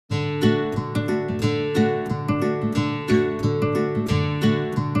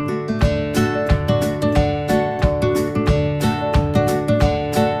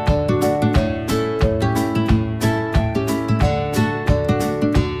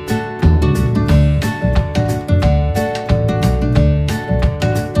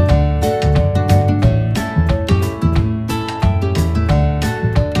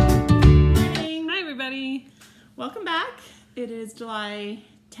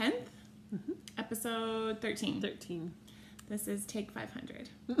10th, episode 13. 13. This is take 500.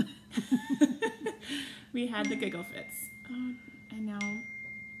 We had the giggle fits. Oh, and now,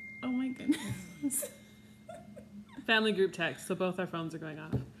 oh my goodness. Family group text, so both our phones are going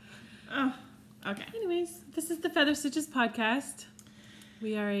off. Oh, okay. Anyways, this is the Feather Stitches podcast.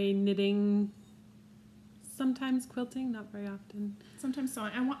 We are a knitting, sometimes quilting, not very often. Sometimes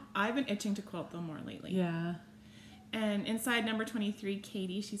sewing. I've been itching to quilt though more lately. Yeah. And inside number 23,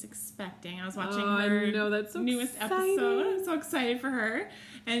 Katie, she's expecting. I was watching her I know, that's so newest exciting. episode. I'm so excited for her.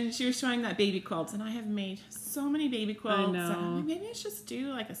 And she was showing that baby quilt. And I have made so many baby quilts. I know. And maybe I should just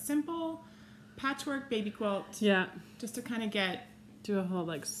do like a simple patchwork baby quilt. Yeah. Just to kind of get... Do a whole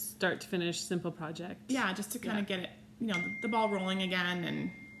like start to finish simple project. Yeah, just to kind of get it, you know, the ball rolling again. And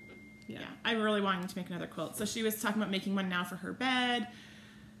yeah, I'm really wanting to make another quilt. So she was talking about making one now for her bed.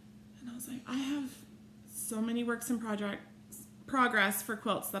 And I was like, I have so many works in progress for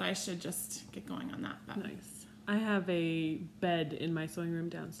quilts that I should just get going on that. But Nice. I have a bed in my sewing room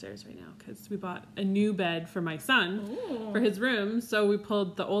downstairs right now because we bought a new bed for my son for his room. So we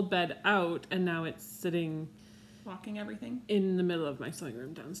pulled the old bed out and now it's sitting blocking everything in the middle of my sewing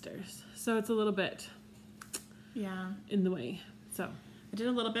room downstairs. So it's a little bit in the way. So I did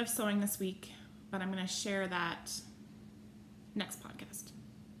a little bit of sewing this week, but I'm going to share that next podcast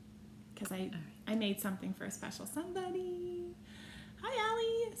because I made something for a special somebody. Hi,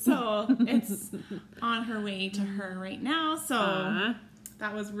 Allie. So it's on her way to her right now. So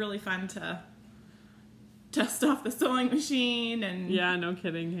that was really fun to dust off the sewing machine and yeah, no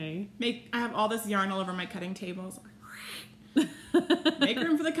kidding. Hey, I have all this yarn all over my cutting tables. Make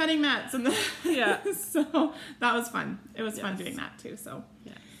room for the cutting mats and so that was fun. It was fun doing that too. So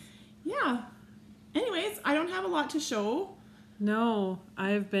yeah. Anyways, I don't have a lot to show. No,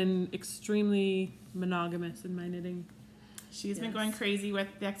 I've been extremely monogamous in my knitting. She's been going crazy with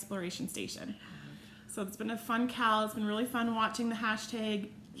the exploration station. So it's been a fun cal. It's been really fun watching the hashtag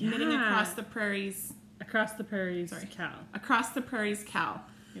knitting across the prairies. Across the prairies cal. Across the prairies cal.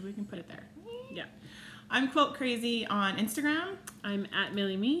 Maybe we can put it there. Yeah. I'm Quilt Crazy on Instagram. I'm at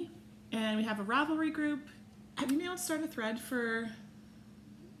Millie Me. And we have a Ravelry group. Have you been able to start a thread for...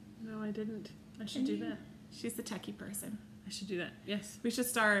 No, I didn't. I should do that. She's the techie person. I should do that. Yes. We should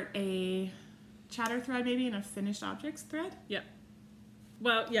start a chatter thread maybe and a finished objects thread. Yep.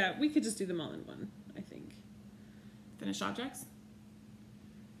 Well, yeah, we could just do them all in one, I think. Finished objects?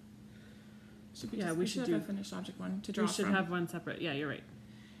 We should have a finished object one to draw from. We should have one separate. Yeah, you're right.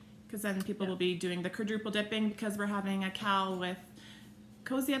 Because then people will be doing the quadruple dipping because we're having a cal with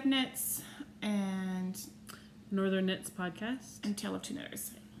Cozy Up Knits and Northern Knits podcast and Tale of Two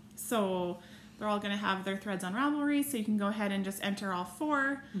Knitters. So they're all going to have their threads on Ravelry, so you can go ahead and just enter all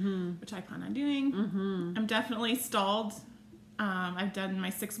four, which I plan on doing. I'm definitely stalled. I've done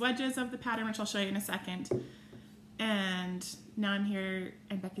my 6 wedges of the pattern, which I'll show you in a second. And now I'm here,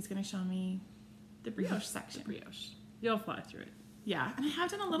 and Becky's going to show me the brioche section. Brioche. You'll fly through it. Yeah, and I have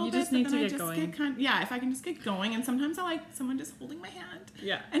done a little bit, just but need then to I get just going. get if I can just get going, and sometimes I like someone just holding my hand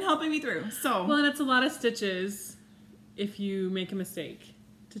and helping me through. So well, and it's a lot of stitches if you make a mistake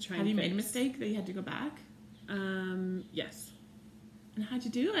to try have and you fix. made a mistake that you had to go back? Yes. And how'd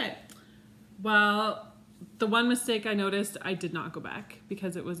you do it? Well, the one mistake I noticed, I did not go back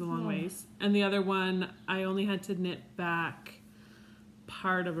because it was a long ways. And the other one, I only had to knit back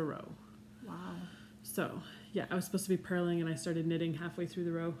part of a row. Wow. So, yeah, I was supposed to be purling and I started knitting halfway through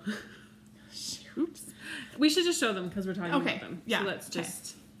the row. Oops. We should just show them because we're talking about them. Yeah. So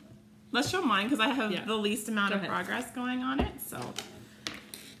let's show mine because I have the least amount of ahead. progress going on it. So,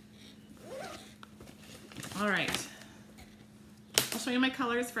 all right. I'll show you my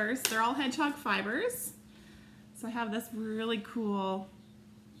colors first. They're all hedgehog fibers. So I have this really cool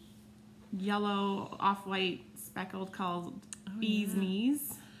yellow off-white speckled called Bee's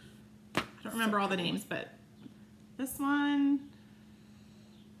Knees. I don't remember all the names, but this one,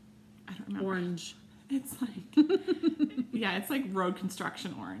 I don't remember. Orange. It's like, it's like road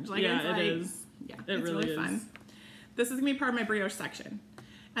construction orange. Like, yeah, it's like, it is. Yeah, it it's really really is. fun. This is gonna be part of my brioche section.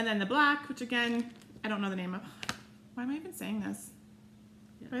 And then the black, which again, I don't know the name of. Why am I even saying this?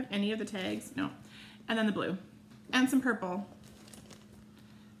 Do I have any of the tags? No. And then the blue. And some purple.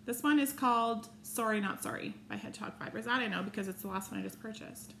 This one is called Sorry Not Sorry by Hedgehog Fibers. That I know because it's the last one I just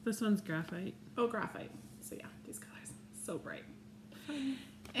purchased. This one's graphite. Oh, graphite. So yeah, these colors. So bright.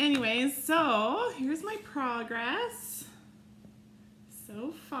 Anyways, so here's my progress.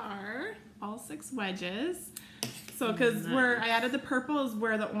 So far, all 6 wedges. So because where I added the purple is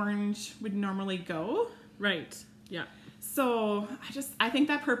where the orange would normally go. Right. Yeah. So I think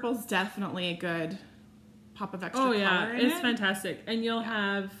that purple is definitely a good pop of extra Oh color yeah, in it's it. fantastic. And you'll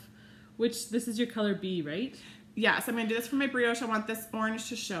have, this is your color B, right? Yes, I'm going to do this for my brioche. I want this orange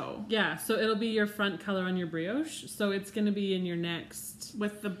to show. Yeah, so it'll be your front color on your brioche. So it's going to be in your next...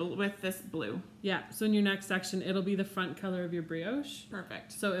 With this blue. Yeah, so in your next section, it'll be the front color of your brioche.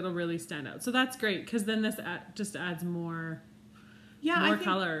 Perfect. So it'll really stand out. So that's great, because then this just adds more... Yeah, more I think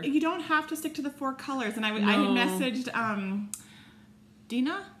color. You don't have to stick to the 4 colors. And I had messaged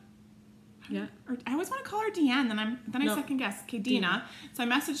Dina. Yeah. Or I always want to call her Deanne. Then I second guess. Okay, Dina. So I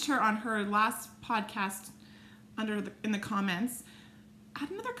messaged her on her last podcast in the comments.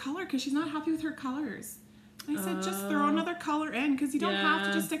 Add another color because she's not happy with her colors. I said just throw another color in because you don't have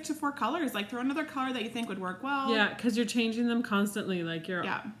to just stick to 4 colors. Like throw another color that you think would work well. Yeah, because you're changing them constantly. Like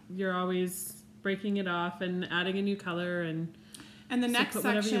you're always breaking it off and adding a new color and the next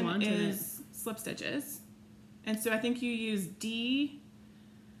section is slip stitches. And so I think you use D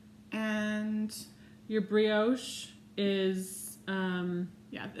and your brioche is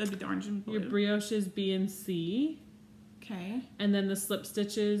it'll be the orange and blue. your brioche is B and C. Okay. And then the slip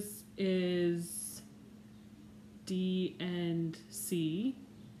stitches is D and C.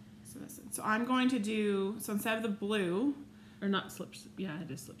 So I'm going to do instead of the blue, or not slips. Yeah,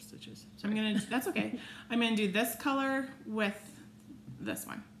 it is slip stitches. Sorry. That's okay. I'm gonna do this color with this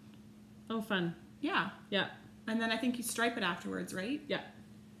one. Oh, fun. Yeah. Yeah. And then I think you stripe it afterwards, right? Yeah.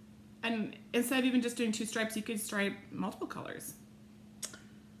 And instead of even just doing 2 stripes, you could stripe multiple colors.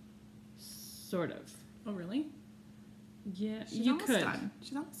 Sort of. Oh, really? Yeah, She's almost done.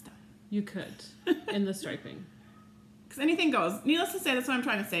 She's almost done. You could in the striping. Because anything goes. Needless to say, that's what I'm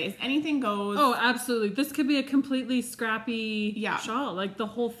trying to say, is anything goes. Oh, absolutely. This could be a completely scrappy shawl. Like the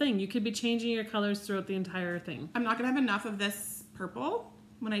whole thing. You could be changing your colors throughout the entire thing. I'm not going to have enough of this purple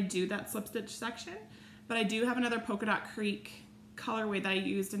when I do that slip stitch section. But I do have another Polka Dot Creek colorway that I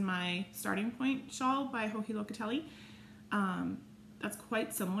used in my starting point shawl by Joji Locatelli. That's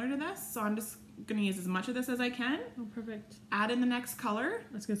quite similar to this. So I'm just going to use as much of this as I can. Oh, perfect. Add in the next color.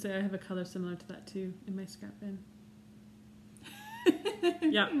 I was going to say I have a color similar to that too in my scrap bin.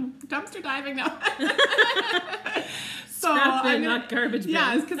 Yeah. Dumpster diving now. So scrap bin, not garbage bin.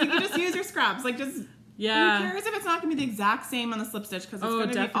 Yeah, because you can just use your scraps. Like just... Yeah. Who cares if it's not going to be the exact same on the slip stitch because it's going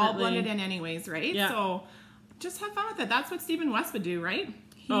to be all blended in anyways, right? Yeah. So just have fun with it. That's what Stephen West would do, right?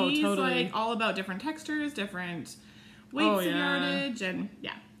 He's like all about different textures, different weights of yardage, and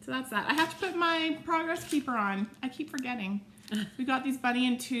so that's that. I have to put my Progress Keeper on. I keep forgetting. We got these Bunny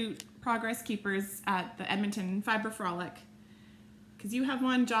and Toot Progress Keepers at the Edmonton Fiber Frolic. Because you have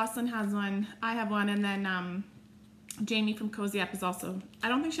one, Jocelyn has one, I have one, and then Jamie from Cozy Up is also... I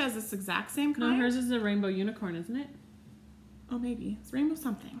don't think she has this exact same kind. No, hers is a rainbow unicorn, isn't it? Oh, maybe. It's rainbow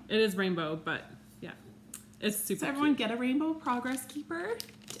something. It is rainbow, but yeah. It's super So everyone get a rainbow Progress Keeper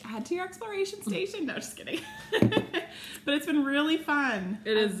to add to your exploration station. No, just kidding. But it's been really fun.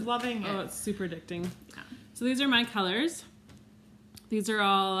 I'm loving it. Oh, it's super addicting. Yeah. So these are my colors. These are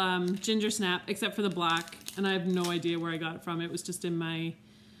all Ginger Snap, except for the black. And I have no idea where I got it from. It was just in my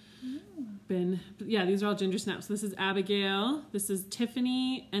bin. But yeah, these are all Ginger Snaps. So this is Abigail, this is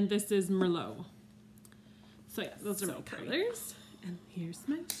Tiffany, and this is Merlot. So yeah, those are my colors. And here's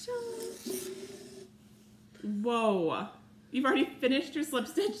my shawl. Whoa. You've already finished your slip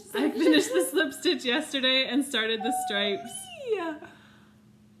stitch section. I finished the slip stitch yesterday and started the stripes. Yeah.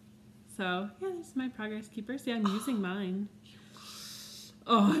 So yeah, this is my Progress Keeper. See, I'm using mine.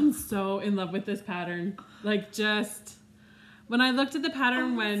 Oh, I'm so in love with this pattern. Like, just when I looked at the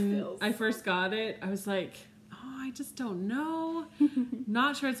pattern when I first got it, I was like, oh, I just don't know.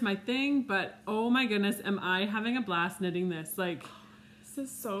 Not sure it's my thing, but oh my goodness, am I having a blast knitting this? Like, this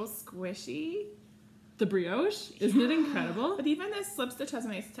is so squishy. The brioche, isn't it incredible? But even this slip stitch has a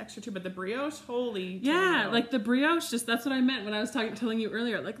nice texture too, but the brioche, holy yeah, like the brioche, just that's what I meant when I was telling you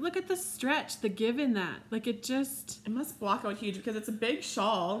earlier. Like, look at the stretch, the give in that. Like, it must block out huge because it's a big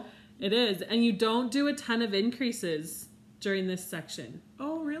shawl. It is, and you don't do a ton of increases during this section.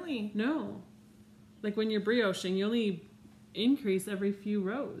 Oh, really? No. Like when you're brioching, you only increase every few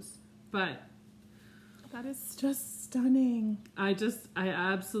rows. But that is just stunning. I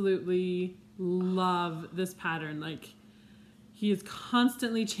absolutely love this pattern. Like, he is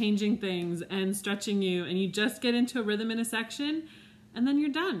constantly changing things and stretching you, and you just get into a rhythm in a section and then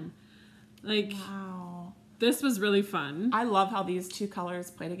you're done. Like, wow, this was really fun. I love how these two colors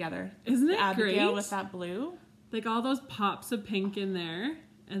play together. Isn't it Abigail great? With that blue, like all those pops of pink in there,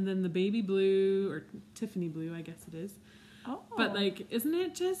 and then the baby blue, or Tiffany blue, I guess it is. Oh, but like, isn't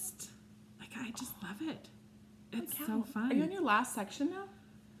it just like, I just love it. It's so fun. Are you in your last section now?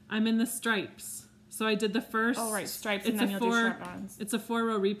 I'm in the stripes. So I did the first. Oh, right, stripes, and then you'll do strap-ons. It's a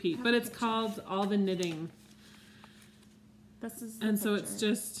 4-row repeat, but it's called All the Knitting. This is the And so it's picture.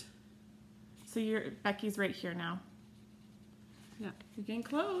 just, So Becky's right here now. yeah. You're getting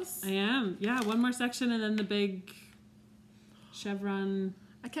close. I am. Yeah, one more section and then the big chevron.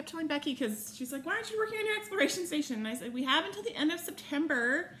 I kept telling Becky because she's like, "Why aren't you working on your exploration station?" And I said, "We have until the end of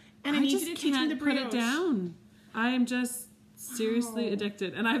September, and I need just you to teach me the can't put brioche." it down. I am just seriously Oh.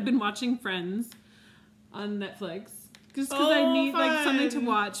 addicted. And I've been watching Friends on Netflix. Just because I need like something to fun,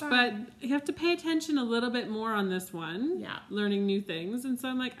 watch. fun. But you have to pay attention a little bit more on this one. Yeah. Learning new things. And so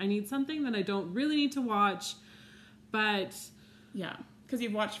I'm like, I need something that I don't really need to watch. But Yeah, because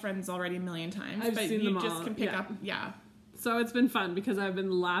you've watched Friends already a million times. I've but seen you them just all, can pick yeah. up. Yeah. so it's been fun because I've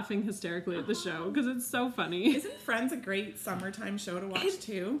been laughing hysterically at the show because it's so funny. Isn't Friends a great summertime show to watch It's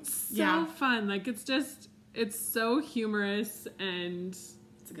too? So fun. Like it's so humorous and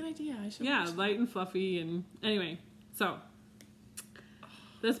It's a good idea. I should. yeah, watch light and fluffy. And anyway, so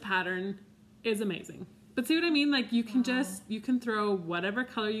this pattern is amazing. But see what I mean? Like you can you can throw whatever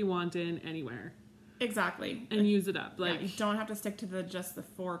color you want in anywhere that. Exactly. and use it up. Yeah, Like you don't have to stick to just the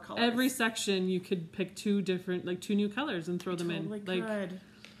 4 colors. every section you could pick 2 new colors and throw them totally in. Like could.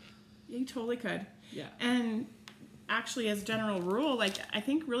 Yeah, you totally could. yeah. And actually, as a general rule, like I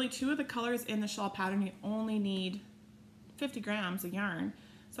think really 2 of the colors in the shawl pattern, you only need 50 grams of yarn.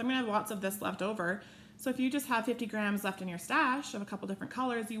 So I'm gonna have lots of this left over. So if you just have 50 grams left in your stash of a couple different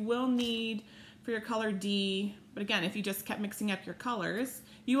colors, you will need for your color D. But again, if you just kept mixing up your colors,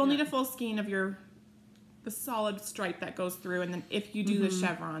 you will Yeah. need a full skein of the solid stripe that goes through. And then if you do the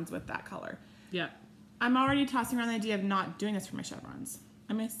chevrons with that color. Yeah. I'm already tossing around the idea of not doing this for my chevrons.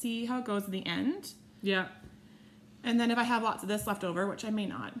 I'm gonna see how it goes at the end. Yeah. And then if I have lots of this left over, which I may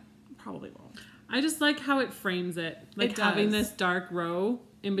not, probably won't. I just like how it frames it. Like It having does. this dark row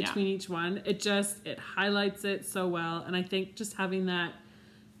in Yeah. between each one. It highlights it so well. And I think just having that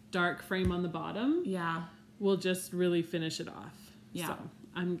dark frame on the bottom Yeah. will just really finish it off. Yeah. So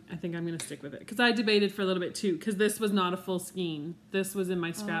I think I'm going to stick with it. Because I debated for a little bit too. Because this was not a full skein. This was in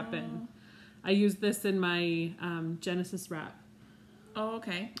my scrap bin. I used this in my Genesis wrap. Oh,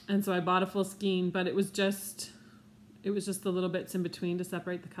 okay. And so I bought a full skein. But it was just the little bits in between to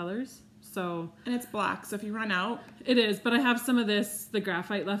separate the colors. So And it's black, so if you run out. it is, but I have some of the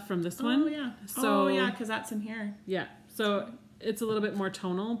graphite left from this one. Oh, yeah. So because that's in here. yeah. So it's a little bit more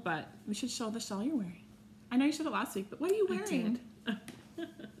tonal, but We should show the shawl you're wearing. I know you showed it last week, but what are you wearing?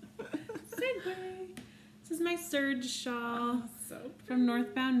 segue. This is my Surge shawl So from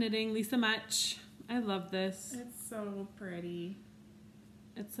Northbound Knitting, Lisa Much. I love this. It's so pretty.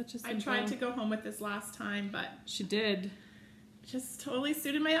 It's such a I simple. tried to go home with this last time, but She did. it just totally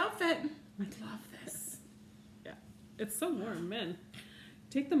suited my outfit. I love this. Yeah. It's so warm, man.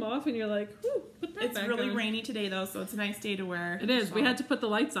 Take them off and you're like, whew, put that It's back really on. rainy today, though, so it's a nice day to wear. It is. We shawl. had to put the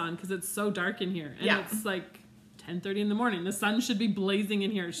lights on because it's so dark in here. And Yeah. it's like 10:30 in the morning. The sun should be blazing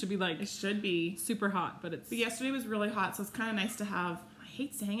in here. It should be It like should be. super hot, but it's But yesterday was really hot, so it's kind of nice to have. I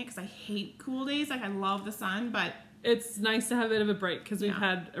hate saying it because I hate cool days. Like I love the sun, but it's nice to have a bit of a break because we've Yeah.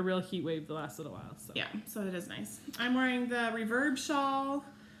 had a real heat wave the last little while. So yeah, so it is nice. I'm wearing the Reverb shawl.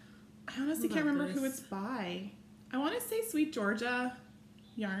 I honestly can't Love remember who this. it's by. I want to say Sweet Georgia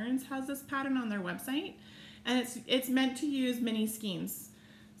Yarns has this pattern on their website, and it's meant to use mini skeins.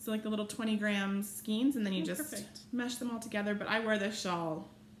 So like the little 20 gram skeins, and then you Oh, just perfect. mesh them all together. But I wear this shawl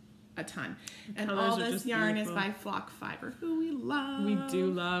a ton, and colors all are this just yarn beautiful. is by Flock Fiber, who we love. we do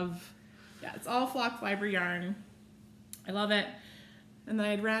love. Yeah, it's all Flock Fiber yarn. I love it. And then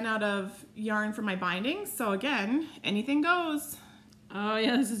I ran out of yarn for my bindings, so again, anything goes. Oh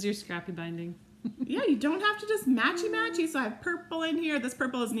yeah, this is your scrappy binding. Yeah, you don't have to just matchy. So I have purple in here. This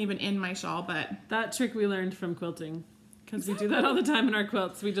purple isn't even in my shawl, but That trick we learned from quilting because we do that all the time in our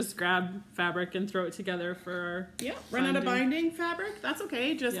quilts. We just grab fabric and throw it together for our yeah, run out of binding. binding fabric. That's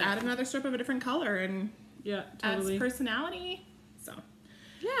okay. Just Yeah. add another strip of a different color and Yeah, adds totally. personality. So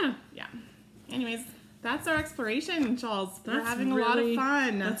Yeah, yeah. Anyways, that's our exploration shawls. We're That's having a lot of really-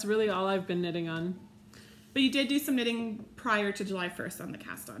 fun. that's really all I've been knitting on. But you did do some knitting prior to July 1st on the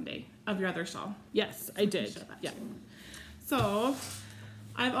cast on day of your other shawl. Yes, I did. show that Yeah. So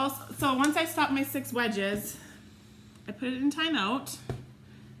once I stopped my 6 wedges, I put it in timeout so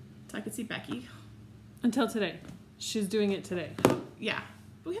I could see Becky. Until today. She's doing it today. Yeah.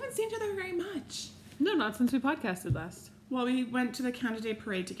 But we haven't seen each other very much. No, not since we podcasted last. Well, we went to the Canada Day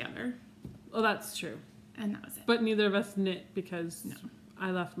parade together, Oh, that's true. and that was it. But neither of us knit because No.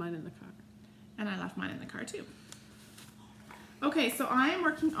 I left mine in the car. And I left mine in the car too. Okay, so I am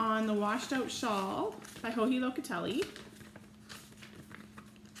working on the Washed Out Shawl by Joji Locatelli.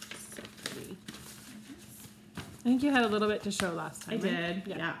 So pretty. I think you had a little bit to show last time. I right?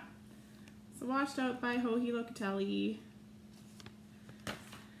 did, yeah. So Washed Out by Joji Locatelli.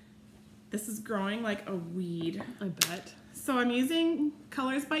 This is growing like a weed. I bet. So I'm using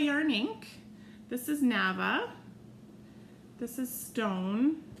colors by Yarn Ink. This is Nava. This is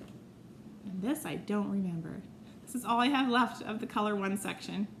Stone. And this I don't remember. This is all I have left of the color 1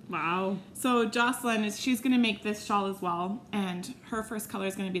 section. Wow. So Jocelyn, she's going to make this shawl as well. And her first color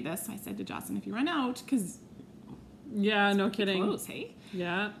is going to be this. So I said to Jocelyn, if you run out, because... Yeah, no kidding. Close, hey?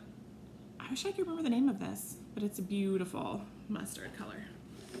 Yeah. I wish I could remember the name of this. But it's a beautiful mustard color.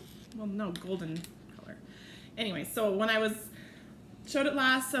 Well, no, golden color. Anyway, so when I showed it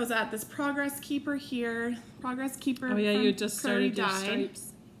last, I was at this Progress Keeper here. Progress Keeper. Oh yeah, from you just started your Prairie Dye.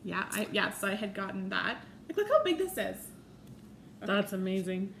 stripes. Yeah, so I had gotten that. Like, look how big this is. Okay. That's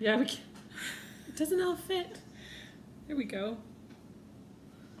amazing. Yeah, it doesn't all fit. There we go.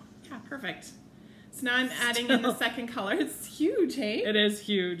 Yeah, perfect. So now I'm adding in the second color. It's huge, hey? It is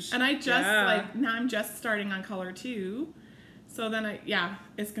huge. And I just, now I'm just starting on color 2. So then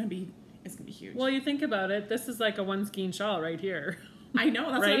it's gonna be huge. Well, you think about it, this is like a 1 skein shawl right here. I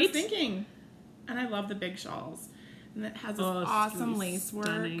know, that's right? what I was thinking. And I love the big shawls. And it has this awesome lace work.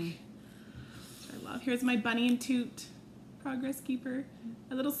 Which I love. Here's my Bunny and Toot Progress Keeper.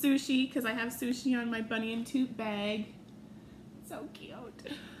 A little sushi, because I have sushi on my Bunny and Toot bag. So cute.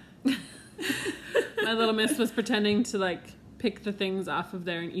 My little miss was pretending to like pick the things off of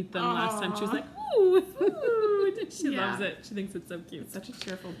there and eat them last time. She was like, ooh. She loves it. She thinks it's so cute. It's such a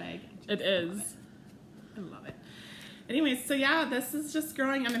cheerful bag. It is. I love it. Anyways, so yeah, this is just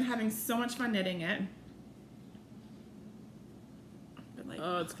growing. I've been having so much fun knitting it. But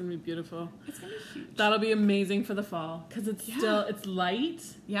Oh, it's going to be beautiful. It's going to be huge. That'll be amazing for the fall because it's still, it's light.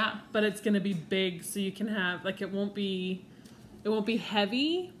 Yeah. But it's going to be big so you can have, like, it won't be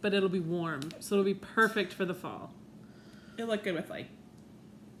heavy, but it'll be warm. So it'll be perfect for the fall. It'll look good with, like,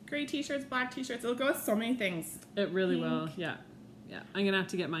 gray t-shirts, black t-shirts. It'll go with so many things. It really will. Yeah. Yeah. I'm going to have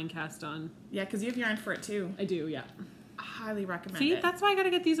to get mine cast on. Yeah, because you have yarn for it, too. I do, yeah. I highly recommend See, it. that's why I got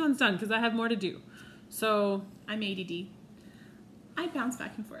to get these ones done because I have more to do. So I'm ADD. I bounce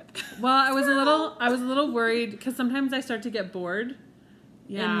back and forth. Well, I was a little worried because sometimes I start to get bored.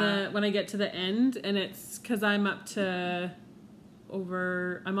 Yeah. When I get to the end, and it's because I'm up to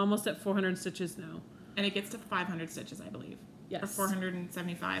I'm almost at 400 stitches now. And it gets to 500 stitches, I believe. Yes. Or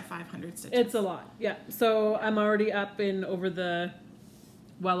 475, 500 stitches. It's a lot. Yeah. So I'm already up in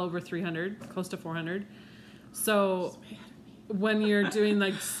well over 300, close to 400. So when you're doing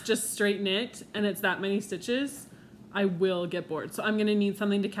like just straight knit and it's that many stitches, I will get bored. So I'm going to need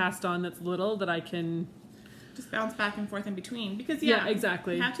something to cast on that's little that I can just bounce back and forth in between. Because, yeah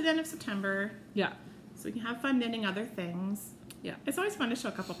exactly. We have to the end of September. Yeah. So we can have fun knitting other things. Yeah. It's always fun to show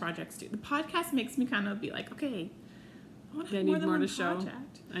a couple projects, too. The podcast makes me kind of be like, okay, I want to have need more than more one to show.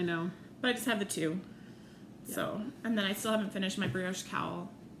 project. I know. But I just have the 2. Yeah. So, and then I still haven't finished my brioche cowl.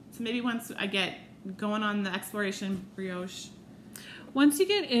 So maybe once I get going on the exploration brioche. Once you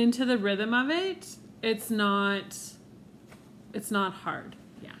get into the rhythm of it, it's not hard.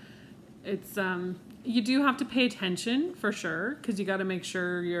 Yeah. It's you do have to pay attention for sure because you got to make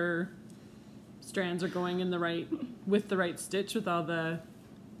sure your strands are going in with the right stitch with all the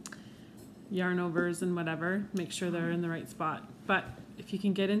yarn overs and whatever. Make sure they're in the right spot. But if you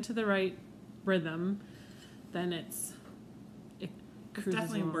can get into the right rhythm, then it's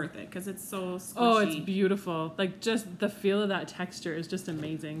definitely worth it because it's so squishy. Oh, it's beautiful. Like just the feel of that texture is just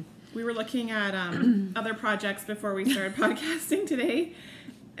amazing. We were looking at other projects before we started podcasting today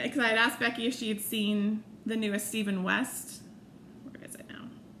because I had asked Becky if she had seen the newest Stephen West. Where is it now?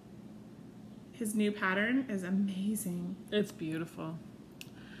 His new pattern is amazing. It's beautiful.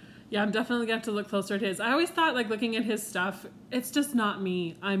 Yeah, I'm definitely going to have to look closer at his. I always thought, like, looking at his stuff, it's just not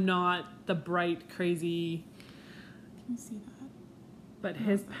me. I'm not the bright, crazy... Can you see that? But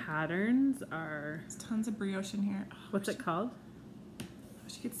his patterns are... There's tons of brioche in here. Oh, what's it called? I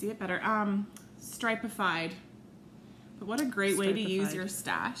wish you could see it better. Stripified. But what a great way to use your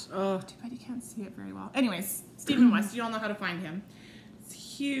stash. Oh. Too bad you can't see it very well. Anyways, Stephen West, you all know how to find him. It's a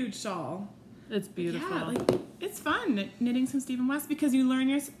huge shawl. It's beautiful. Yeah, like, it's fun knitting some Stephen West because you learn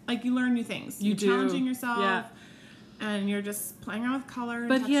new things. You're challenging yourself. Yeah. And you're just playing around with color and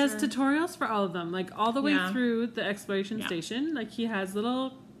But texture. he has tutorials for all of them. Like, all the way through the exploration station. Like, he has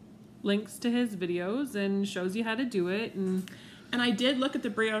little links to his videos and shows you how to do it. And I did look at the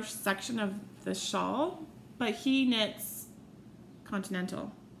brioche section of the shawl, but he knits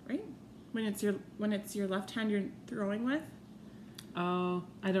continental, right? When it's your left hand you're throwing with. Oh,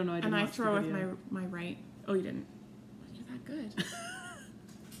 I don't know. I didn't watch throw the with video. my right. Oh, you didn't. You're that good.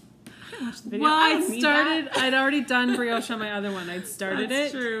 I didn't watch the video. Well, I'd already done brioche on my other one. I'd started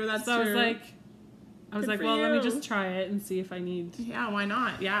That's it. True. That's true. I was like, Good for well, let me you. just try it and see if I need. Yeah, why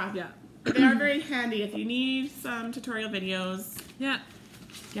not? Yeah. Yeah. they are very handy if you need some tutorial videos. Yeah.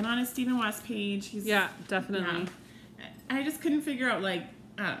 Get on his Stephen West page. He's, Yeah, definitely. Yeah. I just couldn't figure out, like,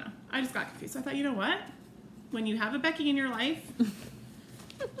 I don't know. I just got confused. So I thought, you know what? When you have a Becky in your life,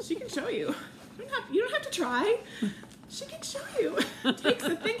 she can show you. You don't have to try. She can show you. Takes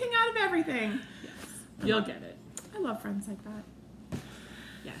the thinking out of everything. Yes. You'll get it. I love friends like that.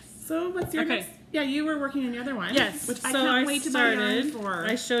 Yes. So what's your next? Yeah, you were working on the other one. Yes. Which I can't wait to buy yarn for.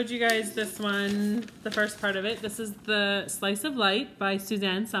 I showed you guys this one, the first part of it. This is the Slice of Light by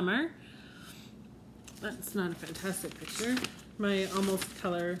Suzanne Sommer. That's not a fantastic picture. My almost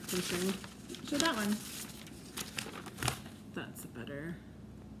color printing. Show that one. That's better.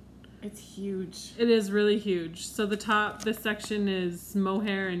 It's huge. It is really huge. So the top, this section is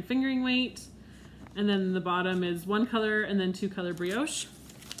mohair and fingering weight. And then the bottom is one color and then two color brioche.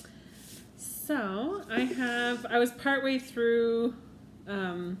 So I was partway through,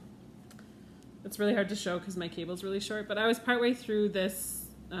 it's really hard to show because my cable's really short, but I was partway through this,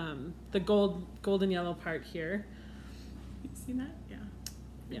 the golden yellow part here. You see that? Yeah.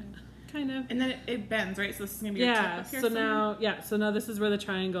 Yeah, kind of. And then it bends, right? So this is going to be your tip up here somewhere? So now this is where the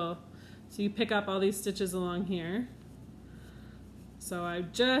triangle, so you pick up all these stitches along here. So I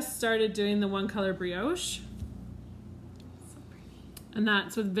just started doing the one color brioche. And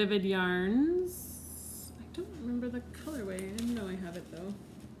that's with Vivid Yarns. I don't remember the colorway. I know I have it though.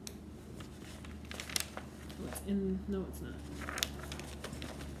 Oh, it's in. No, it's not.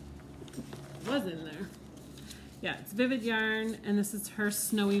 It was in there. Yeah, it's Vivid Yarn, and this is her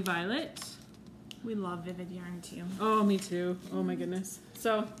Snowy Violet. We love Vivid Yarn too. Oh, me too. Oh my goodness.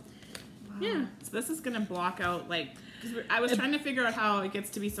 So, wow. Yeah. So this is going to block out, like, because I was trying to figure out how it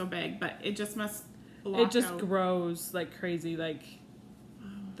gets to be so big, but it just must block out. It just grows like crazy. Like,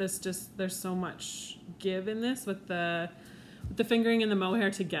 there's so much give in this with the fingering and the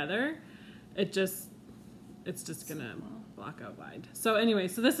mohair together. It's just gonna block out wide. So anyway,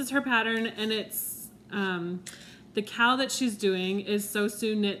 so this is her pattern, and it's the cowl that she's doing is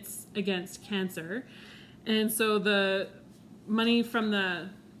Sosu Knits Against Cancer, and so the money from the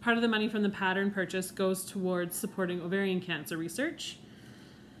part of the money from the pattern purchase goes towards supporting ovarian cancer research.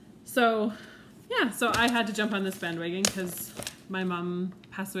 So yeah, so I had to jump on this bandwagon because my mom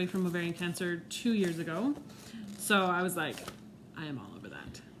passed away from ovarian cancer 2 years ago. So I was like, I am all over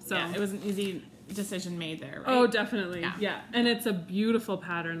that. So yeah, it was an easy decision made there, right? Oh, definitely. Yeah. And it's a beautiful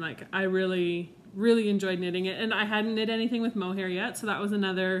pattern. Like, I really, really enjoyed knitting it. And I hadn't knit anything with mohair yet, so that was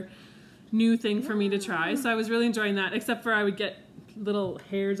another new thing for me to try. So I was really enjoying that, except for I would get little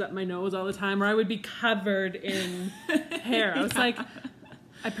hairs up my nose all the time, or I would be covered in hair. I was like,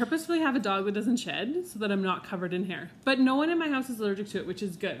 I purposefully have a dog that doesn't shed so that I'm not covered in hair. But no one in my house is allergic to it, which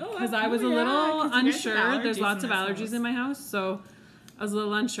is good. Because I was a little unsure. There's lots of allergies in my house, so I was a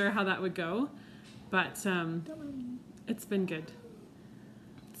little unsure how that would go. But it's been good.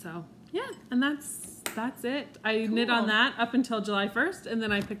 So, yeah, and that's it. I knit on that up until July 1st, and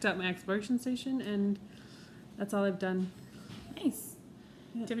then I picked up my exploration station, and that's all I've done. Nice.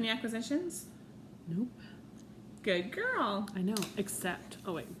 Yeah. Do you have any acquisitions? Nope. Good girl. I know, except,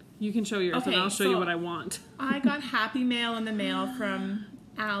 oh wait, you can show yours and I'll show you what I want. I got Happy Mail in the mail from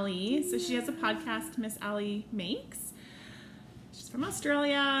Allie. So she has a podcast, Miss Allie Makes. She's from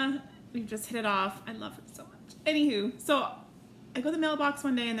Australia. We've just hit it off. I love her so much. Anywho, so I go to the mailbox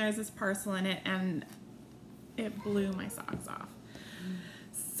one day and there's this parcel in it and it blew my socks off.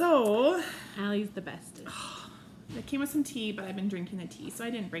 So Allie's the bestest. It came with some tea, but I've been drinking the tea, so I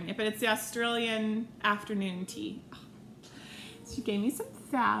didn't bring it. But it's the Australian afternoon tea. She gave me some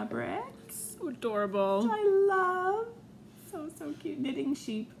fabric. So adorable. I love. So cute. Knitting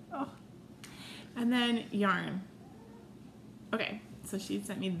sheep. Oh. And then yarn. Okay, so she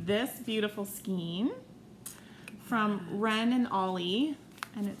sent me this beautiful skein from Ren and Ollie.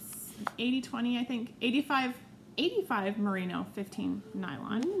 And it's 80-20, I think. 85 merino, 15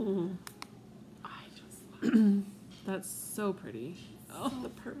 nylon. Ooh. I just love it. That's so pretty. Oh, so the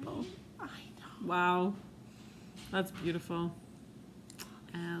purple. I know. Wow. That's beautiful.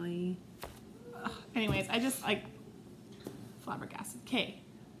 Allie. Anyways, I just like flabbergasted. Okay,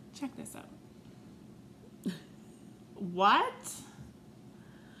 check this out. What?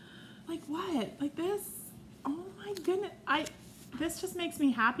 Like what? Like this? Oh my goodness. This just makes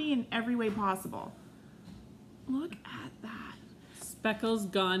me happy in every way possible. Look at that. Speckles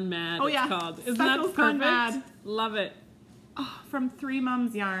Gone Mad, oh, yeah. It's called. Isn't Speckles that perfect? Gone Mad. Love it. Oh, from Three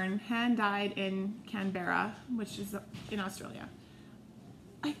Mums Yarn, hand dyed in Canberra, which is in Australia.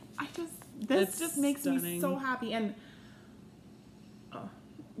 This just makes me so happy. And oh,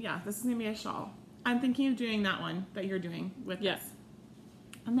 yeah, this is gonna be a shawl. I'm thinking of doing that one that you're doing with this.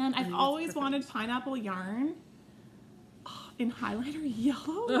 And then I've think it's always perfect. wanted pineapple yarn in highlighter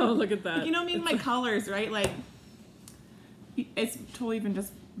yellow. Oh, look at that. Like, you know, I mean, my colors, right? Like, it's totally even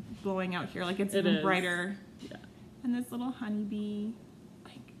just blowing out here. Like, it's It even is. brighter. Yeah. And this little honeybee.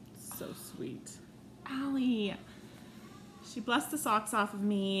 Like, So sweet. Allie. She blessed the socks off of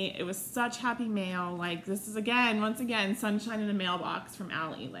me. It was such happy mail. Like, this is, once again, sunshine in a mailbox from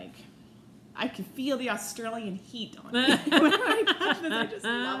Allie. Like, I can feel the Australian heat on me. When I touch this, I just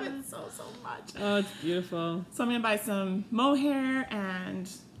love it so much. Oh, it's beautiful. So I'm going to buy some mohair, and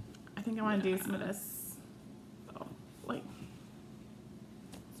I think I want to do some of this. Oh, like,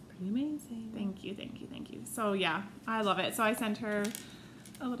 It's pretty amazing. thank you. So, yeah, I love it. So I sent her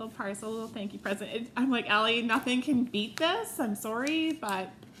a little parcel, a little thank you present. I'm like, Allie, nothing can beat this. I'm sorry, but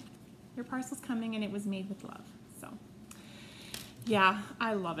your parcel's coming, and it was made with love. So, yeah,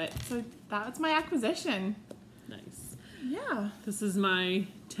 I love it. So that's my acquisition. Nice. Yeah. This is my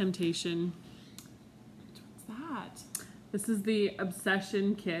temptation. What's that? This is the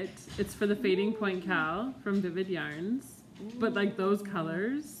Obsession kit. It's for the Fading Point Cal from Vivid Yarns. But like those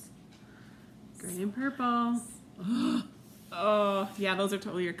colors. Gray and purple. Oh, yeah, those are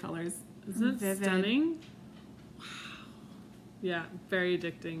totally your colors. Isn't it Vivid. stunning? Wow. Yeah, very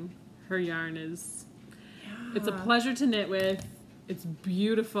addicting. Her yarn is... It's a pleasure to knit with. It's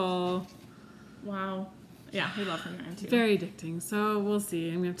beautiful. Wow. Yeah, we love her yarn too. Very addicting. So we'll see.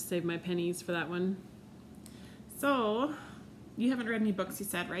 I'm going to have to save my pennies for that one. So, you haven't read any books, you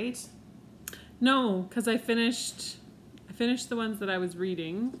said, right? No, because I finished the ones that I was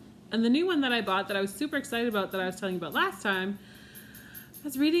reading. And the new one that I bought that I was super excited about that I was telling you about last time, I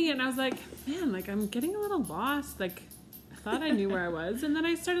was reading it and I was like, man, like I'm getting a little lost. Like I thought I knew where I was. And then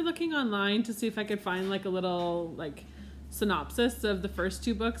I started looking online to see if I could find like a little like synopsis of the first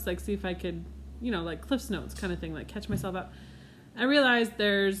two books, like see if I could, you know, like Cliff's Notes kind of thing, like catch myself up. I realized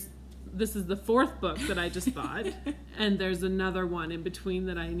this is the fourth book that I just bought and there's another one in between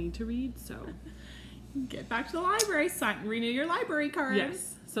that I need to read, so. Get back to the library, son. Renew your library card.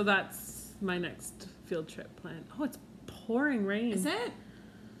 Yes. So that's my next field trip plan. Oh, it's pouring rain. Is it?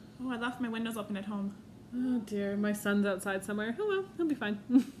 Oh, I left my windows open at home. Oh dear, my son's outside somewhere. Oh well, he'll be fine.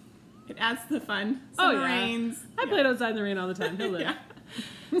 It adds to the fun. Oh, Summer yeah. rains. I played outside in the rain all the time. He'll live.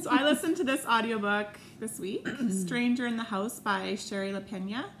 Yeah. So I listened to this audiobook this week, Stranger in the House by Sherry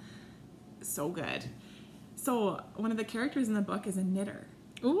LaPena. So good. So one of the characters in the book is a knitter.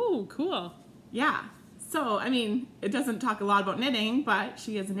 Ooh, cool. Yeah. So, I mean, it doesn't talk a lot about knitting, but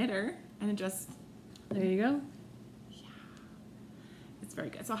she is a knitter, and it just, There you go. it's very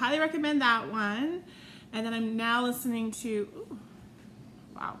good. So, highly recommend that one. And then I'm now listening to, ooh,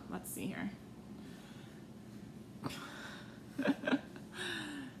 wow, let's see here.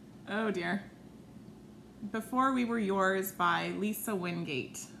 Oh, dear. Before We Were Yours by Lisa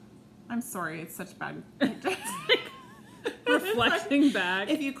Wingate. I'm sorry, it's such bad. Reflecting back.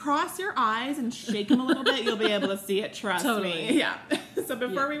 If you cross your eyes and shake them a little bit, you'll be able to see it. Trust Totally. me. Yeah. So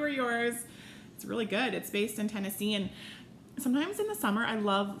Before Yeah. We Were Yours, it's really good. It's based in Tennessee, and sometimes in the summer, I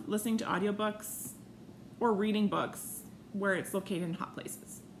love listening to audiobooks or reading books where it's located in hot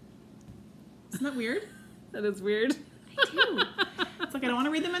places. Isn't that weird? That is weird. I do. It's like I don't want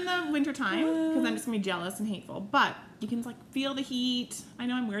to read them in the wintertime because I'm just gonna be jealous and hateful. But you can like feel the heat. I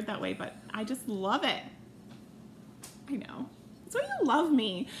know I'm weird that way, but I just love it. I know. That's why you love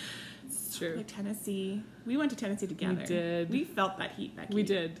me. It's true. Like Tennessee. We went to Tennessee together. We did. We felt that heat, Becky. We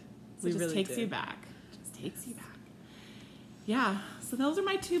did. So We it just really takes did. you back. Just takes you back. Yeah. So those are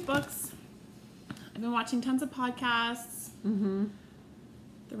my two books. I've been watching tons of podcasts. Mm-hmm.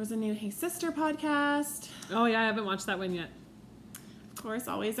 There was a new Hey Sister podcast. Oh yeah, I haven't watched that one yet. Of course,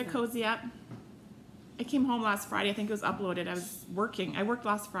 always a cozy up. I came home last Friday. I think it was uploaded. I was working. I worked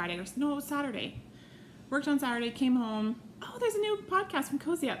last Friday. No, it was Saturday. Worked on Saturday, came home. Oh, there's a new podcast from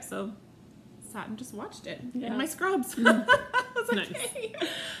Cozy Up. So sat and just watched it Yeah. in my scrubs. I was like, Nice. hey.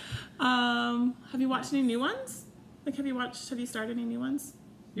 Have you watched any new ones? Like, have you started any new ones?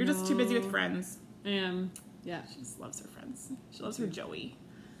 You're just too busy with No. Friends. Yeah. She just loves her Friends. She loves her Joey.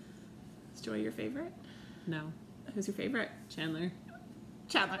 Is Joey your favorite? No. Who's your favorite? Chandler.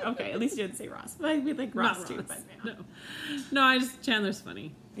 Chandler. Okay, at least you didn't say Ross. But we like Ross Not too. Ross. But yeah. No, Chandler's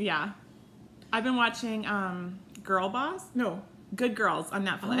funny. Yeah. I've been watching Girl Boss. No, Good Girls on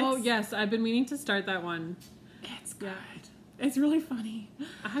Netflix. Oh yes, I've been meaning to start that one. It's good. It's really funny.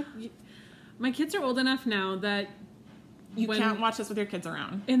 My kids are old enough now that You when- can't watch this with your kids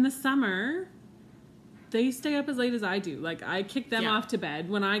around. in the summer they stay up as late as I do. Like I kick them Yeah. off to bed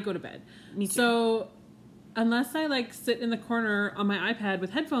when I go to bed. Me too. So unless I like sit in the corner on my iPad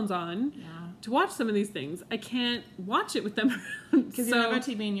with headphones on, Yeah. to watch some of these things, I can't watch it with them Because you don't have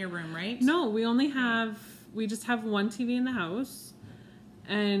a TV in your room, right? No, we just have one TV in the house,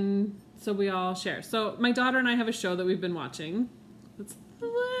 and so we all share. So my daughter and I have a show that we've been watching. It's a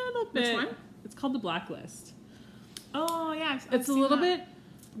little bit... Which one? It's called The Blacklist. Oh, yeah. It's a little bit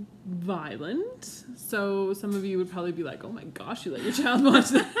violent, so some of you would probably be like, oh my gosh, you let your child watch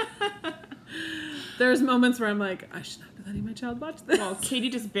that. There's moments where I'm like, I should not be letting my child watch this. Well, Katie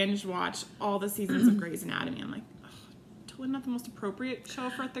just binge watched all the seasons of Grey's Anatomy. I'm like, totally not the most appropriate show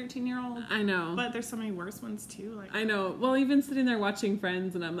for a 13-year-old. I know. But there's so many worse ones too. Like, I know. Well, even sitting there watching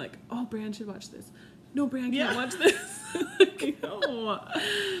Friends, and I'm like, oh, Bran should watch this. No, Bran can't watch this. No.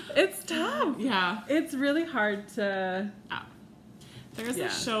 It's tough. Yeah. It's really hard to... There's a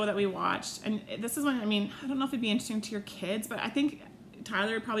show that we watched, and this is one, I mean, I don't know if it'd be interesting to your kids, but I think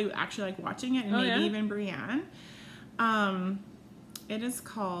Tyler would probably actually like watching it, and maybe even Brienne. It is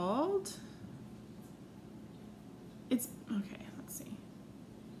called... Okay, let's see.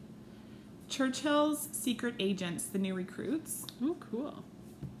 Churchill's Secret Agents, The New Recruits. Oh, cool.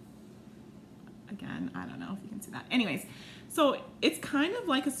 Again, I don't know if you can see that. Anyways, so it's kind of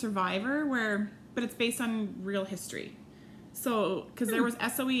like a Survivor but it's based on real history. So, because there was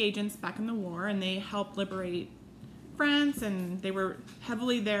SOE agents back in the war, and they helped liberate France, and they were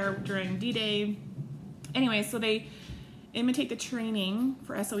heavily there during D-Day. Anyway, so they imitate the training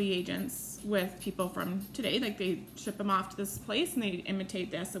for SOE agents with people from today. Like, they ship them off to this place, and they imitate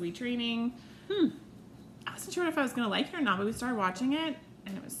the SOE training. I wasn't sure if I was going to like it or not, but we started watching it,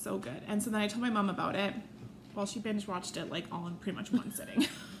 and it was so good. And so then I told my mom about it. Well, she binge watched it, like, all in pretty much one sitting.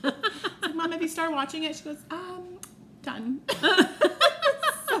 Like, Mom, have you started watching it? She goes, done.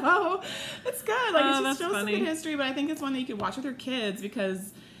 So it's good. Like, it just shows some good history, but I think it's one that you could watch with your kids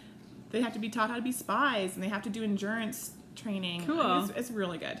because they have to be taught how to be spies, and they have to do endurance training. Cool. It's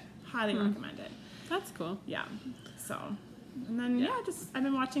really good. Highly recommend it. That's cool. Yeah. So, and then, I've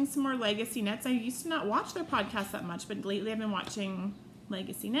been watching some more Legacy Knits. I used to not watch their podcast that much, but lately I've been watching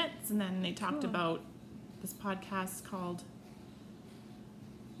Legacy Knits, and then they talked about this podcast called,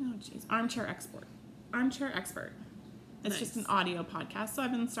 Armchair Expert. It's just an audio podcast, so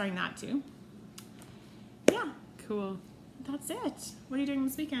I've been starting that too. Yeah. Cool. That's it. What are you doing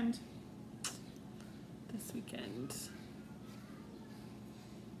this weekend?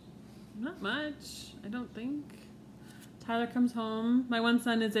 Not much, I don't think. Tyler comes home. My one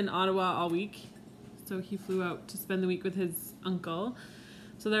son is in Ottawa all week, so he flew out to spend the week with his uncle.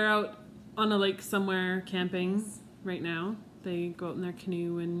 So they're out on a lake somewhere camping right now. They go out in their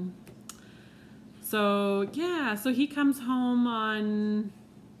canoe, and so he comes home on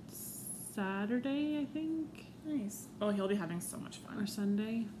Saturday, I think. Nice. Oh, he'll be having so much fun. Or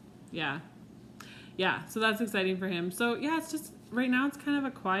Sunday. Yeah, so that's exciting for him. So it's just right now it's kind of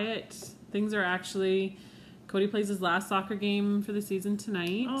a quiet. Things are actually, Cody plays his last soccer game for the season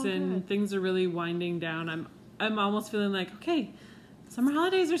tonight, and things are really winding down. I'm almost feeling like, okay, summer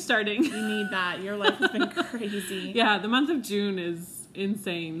holidays are starting. You need that. Your life has been crazy. Yeah, the month of June is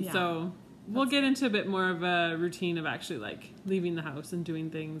insane. Yeah. So we'll get into a bit more of a routine of actually like leaving the house and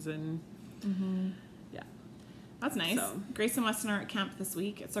doing things, and that's nice. So, Grace and Weston are at camp this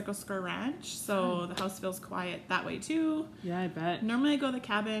week at Circle Square Ranch, so the house feels quiet that way too. Yeah, I bet. Normally I go to the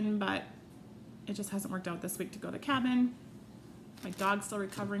cabin, but it just hasn't worked out this week to go to the cabin. My dog's still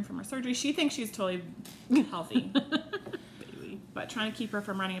recovering from her surgery. She thinks she's totally healthy. Baby. But trying to keep her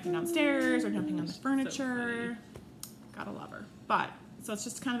from running up and downstairs or jumping on the furniture. So gotta love her. But, so it's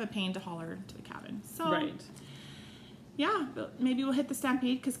just kind of a pain to haul her to the cabin. So, yeah, but maybe we'll hit the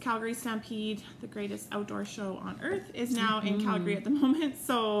Stampede because Calgary Stampede, the greatest outdoor show on earth, is now in Calgary at the moment.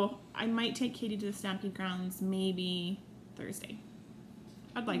 So I might take Katie to the Stampede grounds maybe Thursday.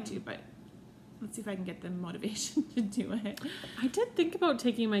 I'd like to, but let's see if I can get the motivation to do it. I did think about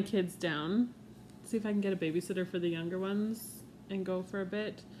taking my kids down, see if I can get a babysitter for the younger ones and go for a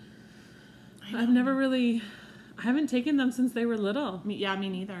bit. I haven't taken them since they were little. Me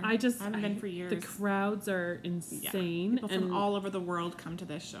neither. I haven't been for years. The crowds are insane. People from all over the world come to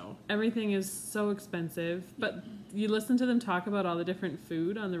this show. Everything is so expensive. But you listen to them talk about all the different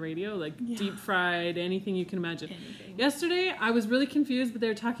food on the radio, like deep fried, anything you can imagine. Anything. Yesterday, I was really confused, but they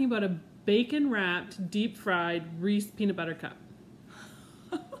were talking about a bacon-wrapped, deep-fried Reese peanut butter cup.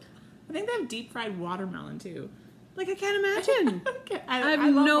 I think they have deep-fried watermelon, too. Like, I can't imagine. I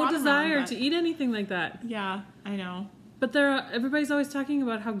have no desire to eat anything like that. Yeah, I know. But everybody's always talking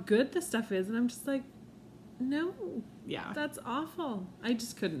about how good the stuff is, and I'm just like, no. Yeah. That's awful. I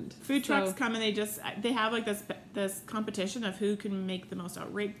just couldn't. Food trucks come and they have like this competition of who can make the most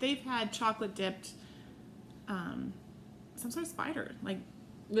outrageous. They've had chocolate dipped some sort of spider, like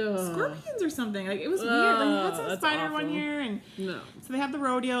scorpions or something. Like, it was weird. Like, they had some spider awful. one year, and No. so they have the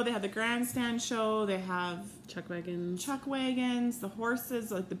rodeo, they have the grandstand show, they have Chuck wagons. chuck wagons, the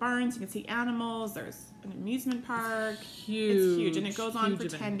horses, like the barns. You can see animals. There's an amusement park. Huge. It's huge, and it goes on for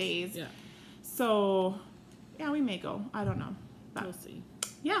huge 10 event. days. Yeah. So, yeah, we may go. I don't know. But, We'll see.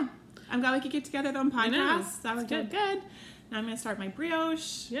 yeah. I'm glad we could get together on I know. podcasts. That was It's good. good. Now I'm going to start my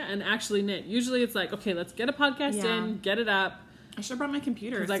brioche. Yeah, and actually knit. Usually it's like, okay, let's get a podcast Yeah. in, get it up, I should have brought my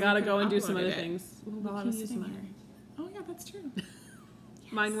computer. because so I we gotta could go and do have some other uploaded it things. while I We was can use sitting mine. here. Oh, yeah, that's true.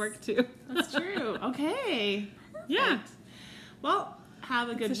 Mine work too. That's true. Okay. Yeah. Perfect. Well, have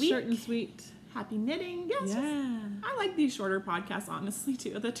a good It's week. short and sweet. Happy knitting. Yes. Yeah. I like these shorter podcasts, honestly,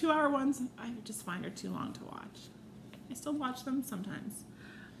 too. The 2-hour ones, I just find are too long to watch. I still watch them sometimes.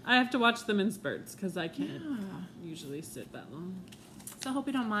 I have to watch them in spurts because I can't Yeah. usually sit that long. So I hope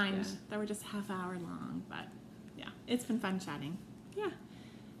you don't mind Yeah. that we're just half-hour long, but yeah, it's been fun chatting. Yeah.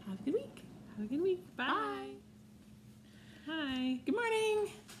 Have a good week. Have a good week. Bye. Bye. Hi. Good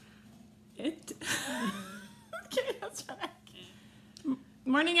morning. Okay, let's try that.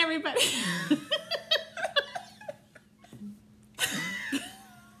 Morning, everybody.